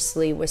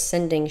consciously was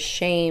sending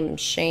shame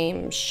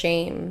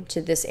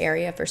to this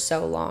area for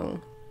so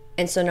long.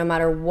 And so no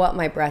matter what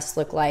my breasts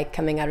look like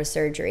coming out of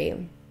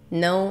surgery,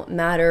 no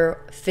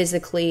matter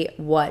physically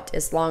what,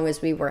 as long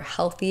as we were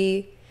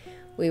healthy,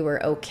 we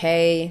were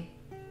okay,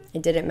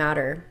 it didn't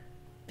matter,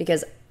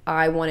 because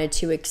I wanted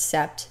to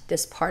accept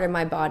this part of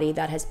my body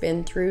that has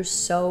been through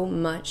so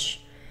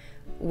much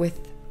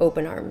with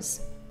open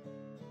arms.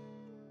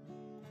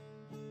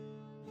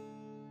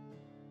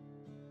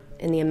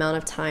 And the amount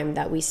of time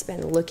that we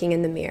spend looking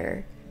in the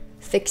mirror,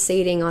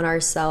 fixating on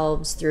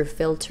ourselves through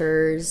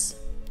filters,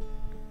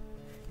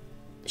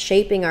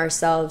 shaping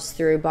ourselves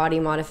through body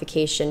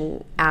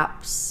modification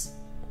apps,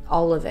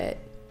 all of it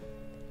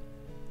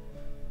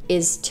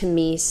is to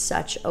me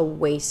such a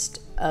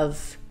waste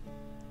of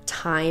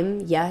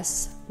time,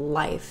 yes,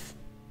 life.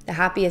 The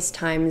happiest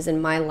times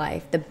in my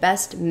life, the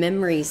best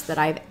memories that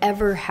I've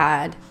ever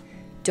had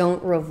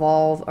don't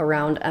revolve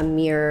around a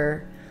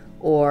mirror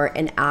or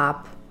an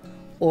app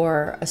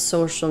or a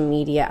social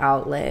media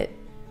outlet.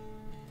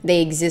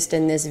 They exist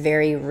in this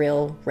very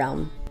real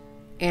realm.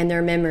 And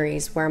they're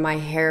memories where my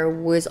hair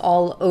was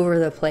all over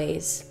the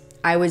place.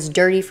 I was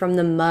dirty from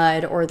the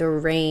mud or the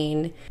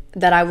rain,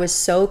 that I was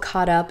so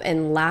caught up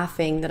in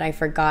laughing that I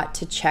forgot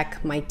to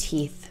check my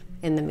teeth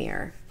in the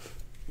mirror.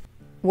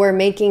 Where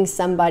making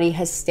somebody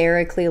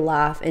hysterically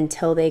laugh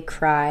until they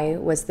cry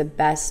was the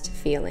best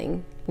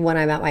feeling. When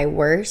I'm at my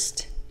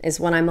worst is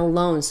when I'm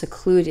alone,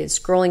 secluded,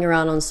 scrolling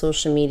around on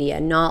social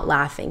media, not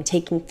laughing,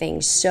 taking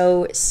things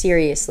so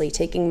seriously,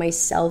 taking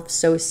myself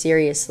so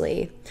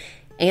seriously,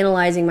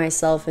 analyzing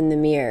myself in the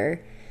mirror,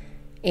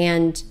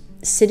 and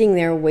sitting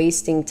there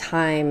wasting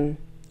time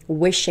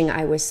wishing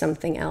I was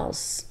something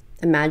else.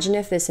 Imagine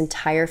if this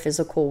entire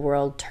physical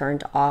world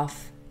turned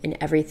off and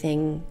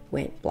everything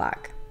went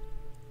black.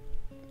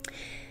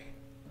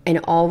 And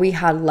all we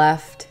had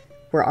left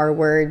were our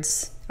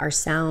words, our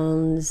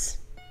sounds,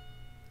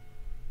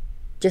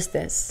 just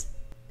this.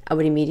 I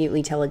would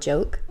immediately tell a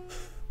joke.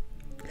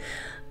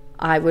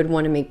 I would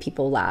want to make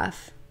people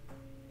laugh.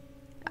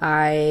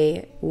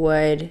 I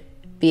would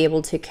be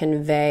able to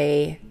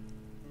convey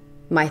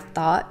my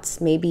thoughts,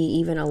 maybe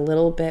even a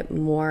little bit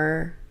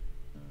more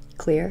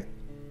clear,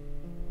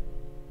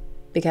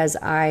 because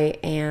I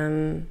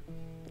am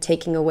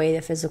taking away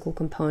the physical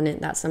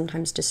component that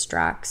sometimes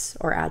distracts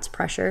or adds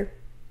pressure.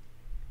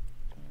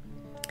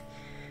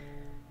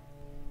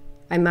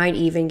 I might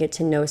even get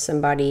to know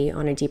somebody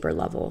on a deeper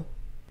level.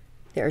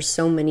 There are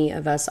so many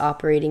of us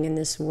operating in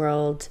this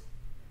world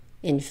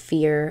in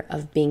fear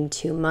of being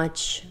too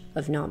much,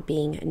 of not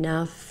being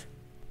enough,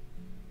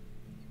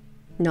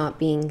 not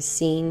being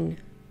seen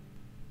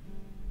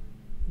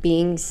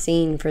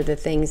for the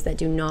things that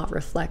do not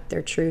reflect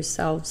their true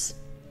selves.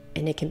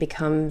 And it can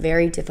become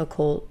very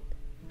difficult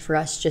for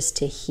us just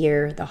to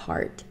hear the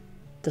heart,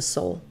 the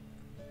soul.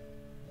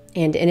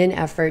 And in an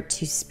effort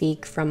to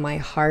speak from my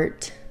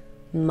heart,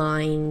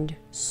 mind,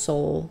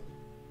 soul,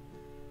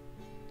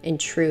 and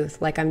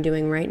truth, like I'm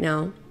doing right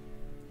now,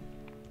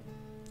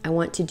 I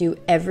want to do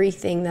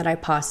everything that I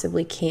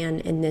possibly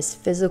can in this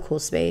physical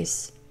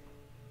space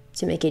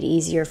to make it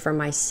easier for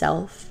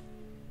myself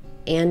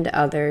and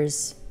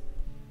others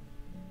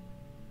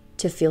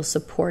to feel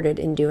supported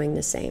in doing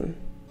the same.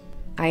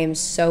 I am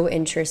so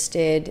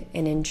interested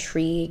and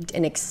intrigued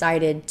and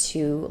excited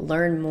to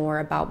learn more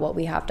about what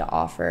we have to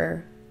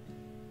offer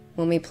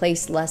when we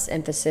place less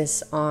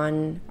emphasis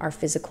on our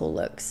physical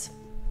looks.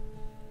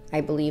 I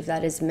believe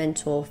that is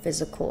mental,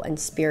 physical, and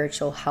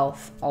spiritual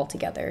health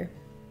altogether.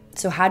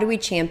 So how do we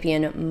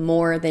champion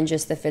more than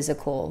just the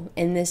physical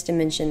in this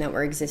dimension that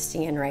we're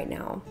existing in right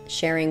now?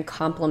 Sharing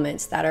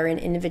compliments that are an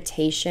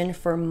invitation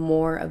for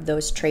more of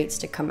those traits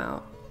to come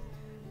out.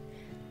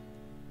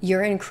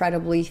 You're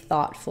incredibly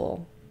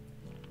thoughtful.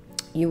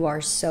 You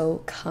are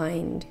so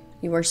kind.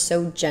 You are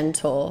so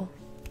gentle.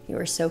 You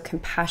are so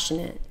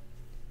compassionate.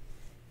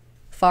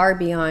 Far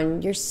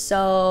beyond, you're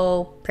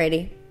so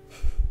pretty.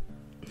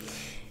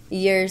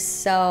 You're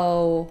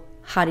so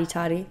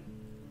hotty-toddy.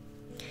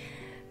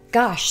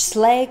 Gosh,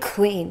 slay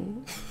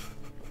queen.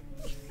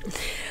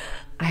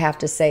 I have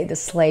to say, the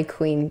slay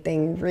queen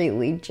thing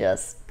really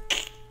just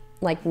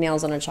like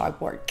nails on a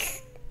chalkboard.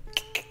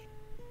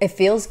 It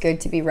feels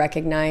good to be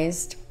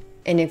recognized.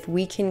 And if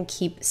we can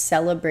keep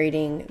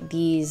celebrating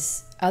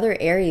these other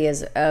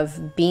areas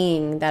of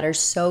being that are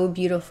so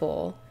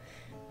beautiful,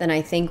 then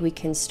I think we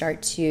can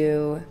start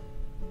to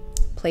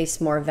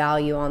place more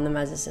value on them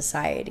as a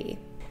society.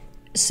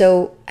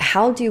 So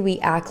how do we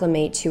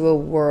acclimate to a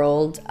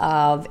world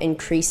of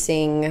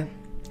increasing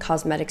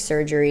cosmetic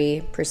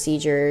surgery,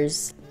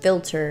 procedures,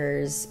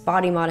 filters,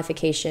 body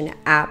modification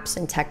apps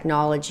and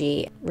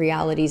technology,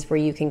 realities where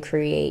you can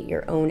create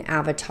your own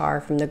avatar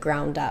from the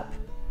ground up?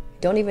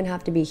 Don't even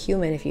have to be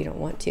human if you don't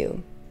want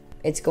to.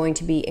 It's going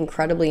to be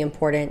incredibly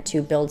important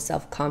to build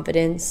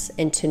self-confidence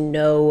and to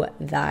know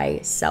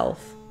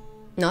thyself.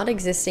 Not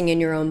existing in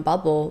your own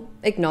bubble,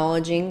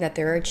 acknowledging that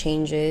there are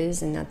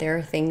changes and that there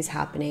are things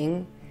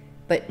happening,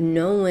 but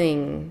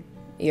knowing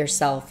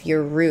yourself,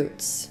 your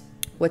roots,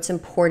 what's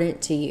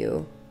important to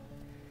you,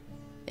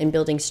 and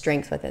building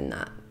strength within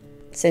that.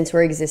 Since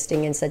we're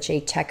existing in such a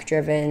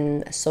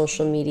tech-driven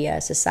social media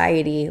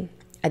society,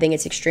 I think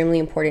it's extremely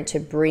important to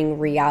bring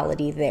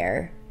reality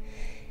there.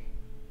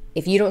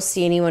 If you don't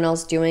see anyone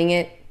else doing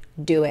it,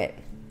 do it.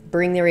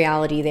 Bring the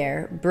reality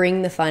there.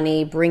 Bring the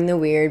funny, bring the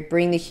weird,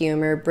 bring the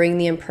humor, bring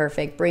the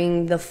imperfect,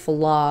 bring the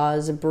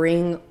flaws,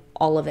 bring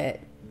all of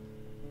it.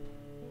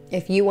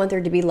 If you want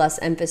there to be less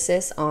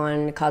emphasis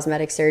on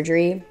cosmetic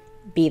surgery,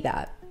 be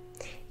that.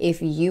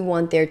 If you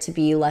want there to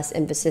be less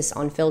emphasis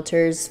on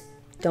filters,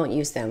 don't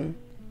use them.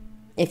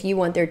 If you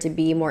want there to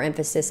be more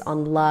emphasis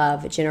on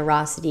love,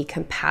 generosity,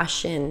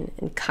 compassion,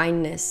 and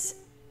kindness,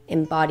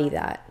 embody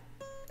that.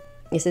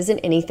 This isn't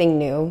anything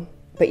new,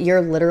 but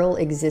your literal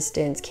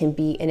existence can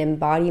be an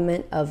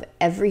embodiment of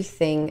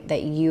everything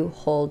that you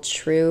hold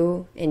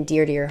true and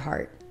dear to your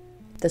heart.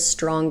 The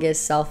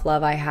strongest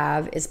self-love I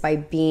have is by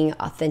being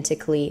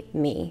authentically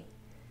me.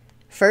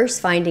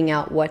 First, finding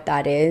out what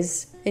that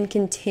is and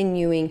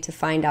continuing to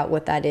find out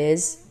what that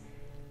is,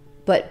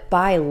 but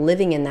by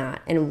living in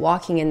that and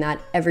walking in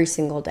that every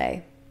single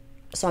day.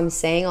 So I'm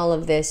saying all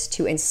of this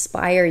to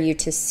inspire you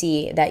to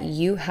see that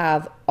you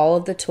have all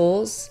of the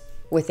tools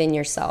within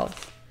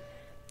yourself.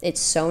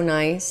 It's so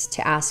nice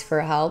to ask for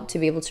help, to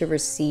be able to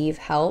receive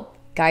help,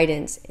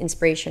 guidance,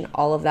 inspiration,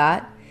 all of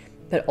that.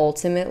 But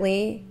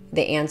ultimately,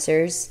 the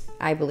answers,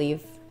 I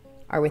believe,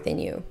 are within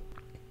you.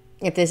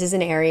 If this is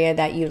an area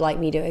that you'd like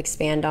me to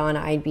expand on,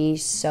 I'd be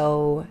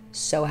so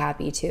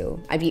happy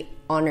to. I'd be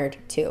honored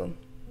to.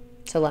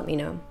 So let me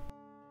know.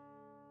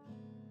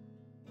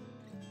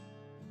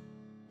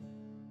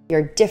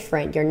 You're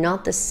different. You're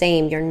not the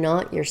same. You're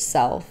not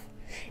yourself.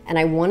 And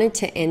I wanted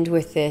to end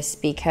with this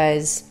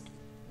because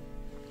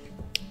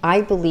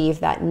I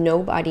believe that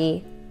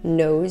nobody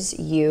knows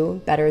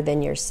you better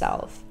than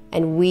yourself.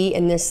 And we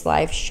in this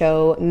life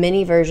show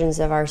many versions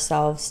of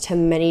ourselves to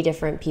many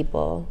different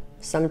people.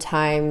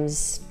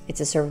 Sometimes it's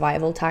a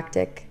survival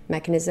tactic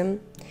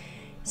mechanism.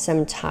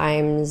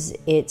 Sometimes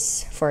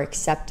it's for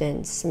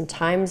acceptance.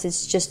 Sometimes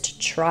it's just to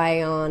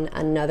try on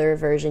another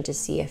version to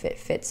see if it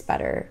fits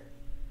better.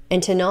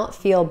 And to not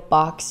feel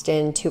boxed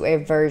into a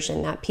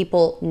version that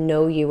people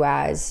know you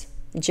as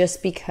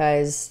just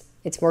because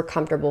it's more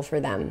comfortable for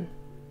them.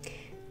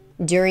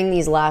 During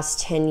these last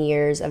 10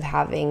 years of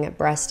having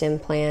breast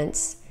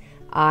implants,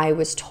 I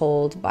was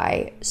told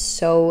by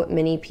so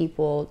many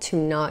people to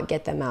not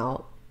get them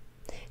out.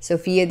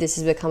 Sophia, this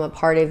has become a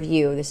part of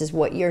you. This is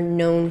what you're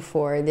known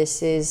for.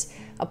 This is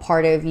a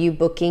part of you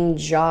booking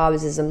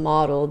jobs as a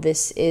model.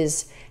 This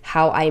is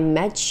how I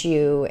met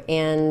you,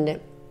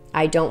 and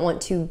I don't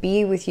want to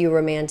be with you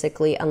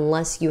romantically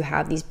unless you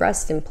have these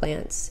breast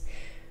implants.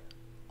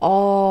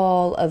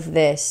 All of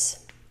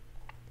this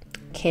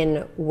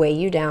can weigh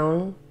you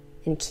down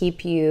and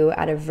keep you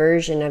at a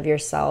version of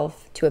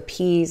yourself to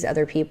appease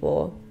other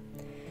people.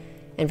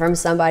 And from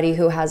somebody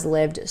who has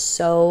lived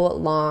so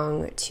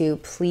long to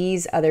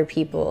please other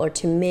people or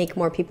to make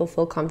more people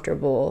feel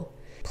comfortable,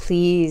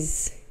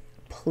 please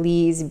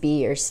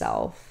be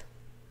yourself.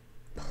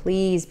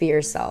 Please be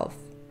yourself.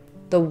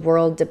 The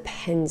world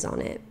depends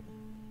on it.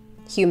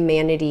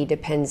 Humanity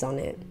depends on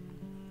it.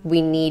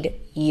 We need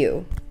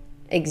you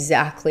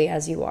exactly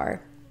as you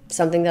are.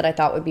 Something that I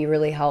thought would be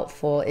really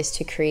helpful is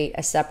to create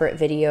a separate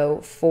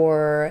video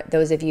for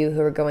those of you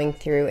who are going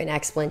through an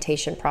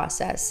explantation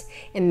process.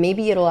 And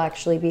maybe it'll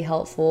actually be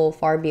helpful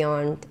far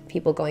beyond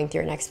people going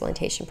through an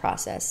explantation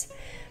process.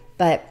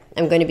 But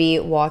I'm going to be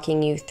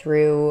walking you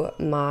through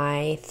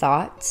my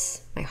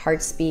thoughts, my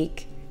heart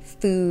speak,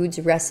 foods,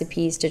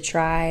 recipes to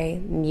try,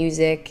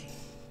 music.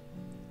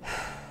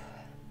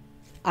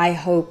 I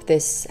hope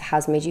this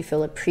has made you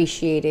feel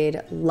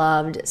appreciated,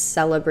 loved,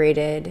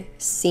 celebrated,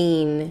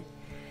 seen,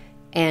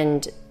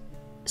 and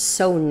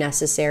so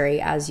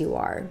necessary as you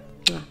are.